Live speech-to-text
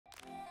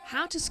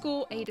how to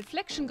score a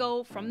deflection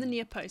goal from the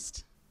near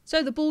post.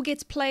 So the ball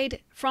gets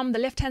played from the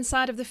left-hand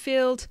side of the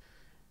field.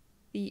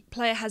 The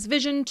player has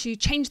vision to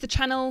change the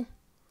channel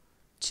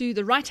to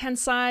the right-hand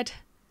side.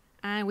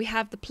 And we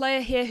have the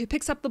player here who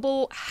picks up the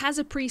ball, has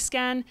a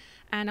pre-scan.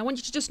 And I want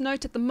you to just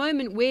note at the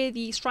moment where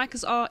the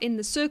strikers are in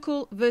the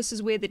circle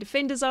versus where the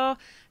defenders are.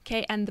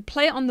 Okay, and the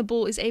player on the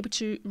ball is able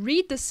to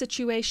read this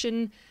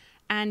situation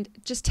and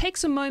just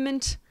takes a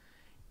moment.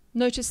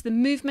 Notice the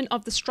movement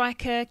of the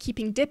striker,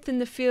 keeping depth in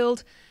the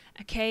field.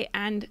 Okay,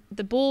 and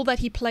the ball that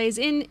he plays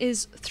in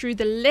is through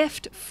the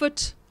left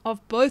foot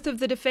of both of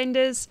the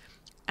defenders,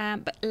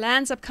 but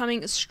lands up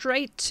coming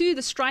straight to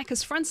the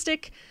striker's front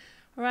stick,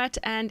 right,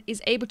 and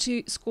is able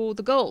to score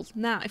the goal.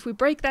 Now, if we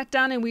break that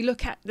down and we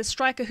look at the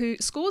striker who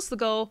scores the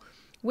goal,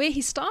 where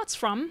he starts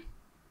from,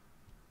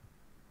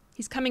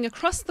 he's coming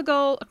across the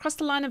goal, across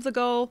the line of the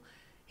goal.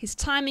 His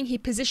timing, he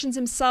positions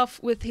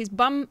himself with his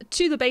bum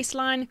to the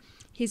baseline.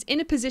 He's in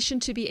a position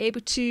to be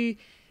able to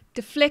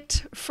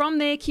deflect from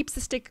there, keeps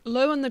the stick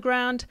low on the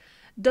ground,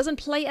 doesn't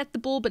play at the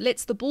ball but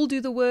lets the ball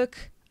do the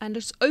work, and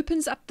just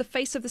opens up the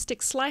face of the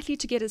stick slightly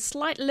to get a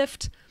slight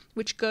lift,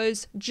 which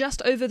goes just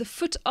over the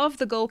foot of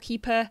the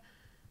goalkeeper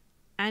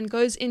and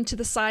goes into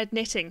the side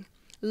netting.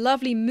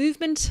 Lovely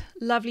movement,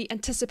 lovely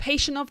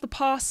anticipation of the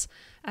pass,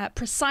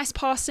 precise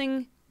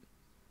passing,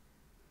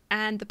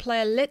 and the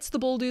player lets the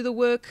ball do the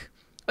work,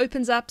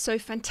 opens up. So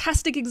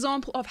fantastic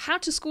example of how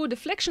to score a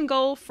deflection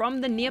goal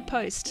from the near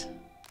post.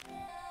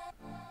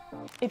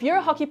 If you're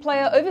a hockey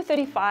player over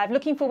 35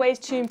 looking for ways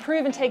to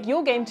improve and take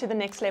your game to the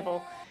next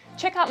level,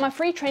 check out my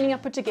free training I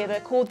put together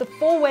called The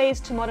 4 Ways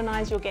to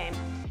Modernize Your Game.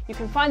 You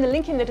can find the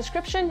link in the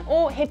description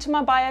or head to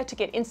my bio to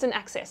get instant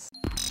access.